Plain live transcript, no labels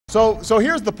So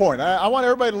here's the point. I want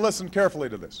everybody to listen carefully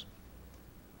to this.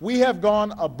 We have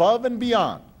gone above and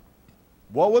beyond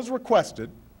what was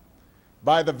requested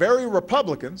by the very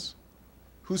Republicans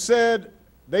who said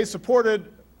they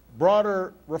supported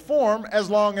broader reform as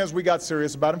long as we got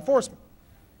serious about enforcement.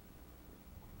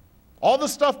 All the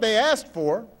stuff they asked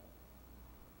for,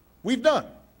 we've done.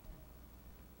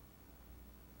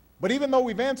 But even though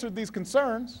we've answered these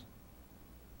concerns,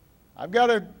 I've got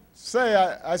to say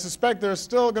I suspect there's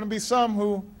still going to be some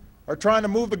who are trying to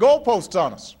move the goalposts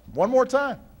on us one more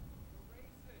time.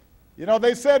 You know,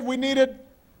 they said we needed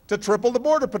to triple the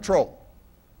Border Patrol.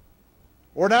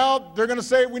 Or now they're going to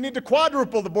say we need to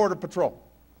quadruple the Border Patrol.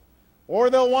 Or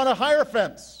they'll want a higher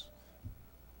fence.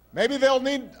 Maybe they'll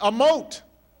need a moat.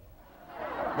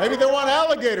 Maybe they want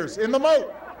alligators in the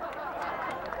moat.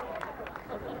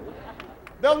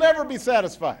 They'll never be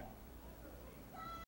satisfied.